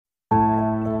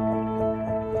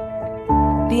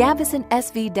The Avocent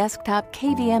SV desktop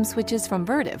KVM switches from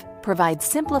Vertiv provide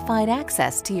simplified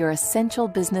access to your essential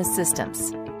business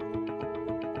systems.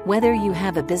 Whether you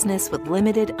have a business with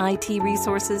limited IT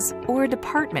resources or a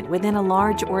department within a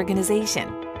large organization,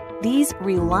 these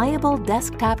reliable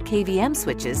desktop KVM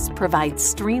switches provide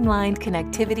streamlined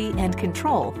connectivity and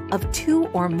control of 2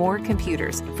 or more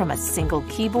computers from a single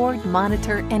keyboard,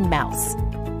 monitor, and mouse.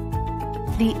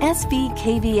 The SV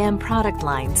KVM product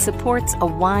line supports a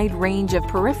wide range of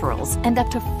peripherals and up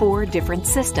to 4 different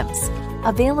systems.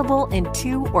 Available in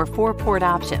 2 or 4 port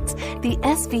options, the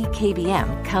SV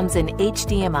KVM comes in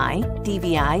HDMI,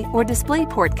 DVI, or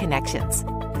DisplayPort connections.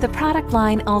 The product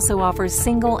line also offers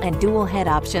single and dual head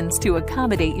options to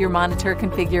accommodate your monitor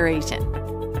configuration.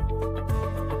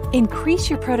 Increase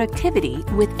your productivity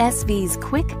with SV's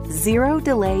quick, zero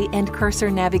delay and cursor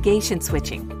navigation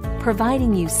switching,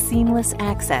 providing you seamless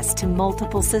access to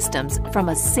multiple systems from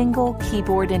a single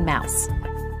keyboard and mouse.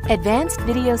 Advanced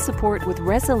video support with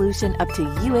resolution up to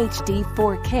UHD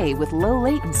 4K with low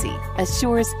latency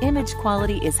assures image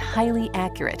quality is highly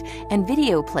accurate and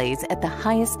video plays at the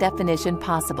highest definition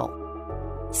possible.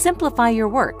 Simplify your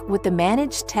work with the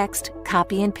Manage Text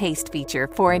Copy and Paste feature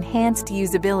for enhanced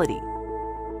usability.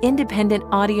 Independent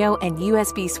audio and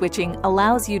USB switching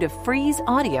allows you to freeze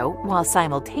audio while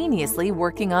simultaneously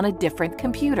working on a different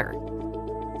computer.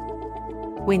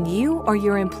 When you or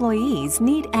your employees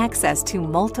need access to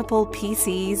multiple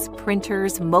PCs,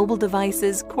 printers, mobile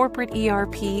devices, corporate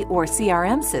ERP or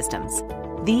CRM systems,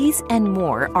 these and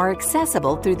more are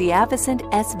accessible through the Avocent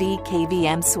SV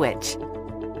KVM switch.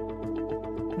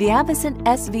 The Avocent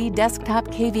SV desktop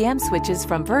KVM switches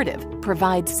from Vertiv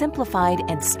provide simplified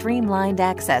and streamlined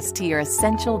access to your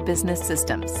essential business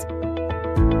systems.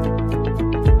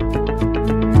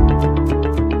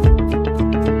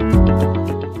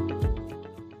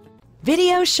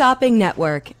 Video Shopping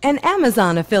Network, an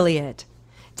Amazon affiliate.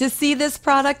 To see this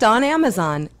product on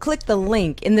Amazon, click the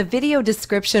link in the video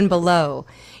description below.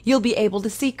 You'll be able to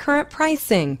see current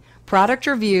pricing, product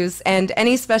reviews, and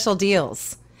any special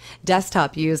deals.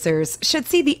 Desktop users should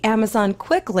see the Amazon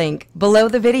quick link below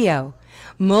the video.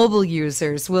 Mobile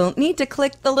users will need to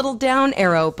click the little down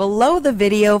arrow below the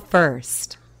video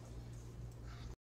first.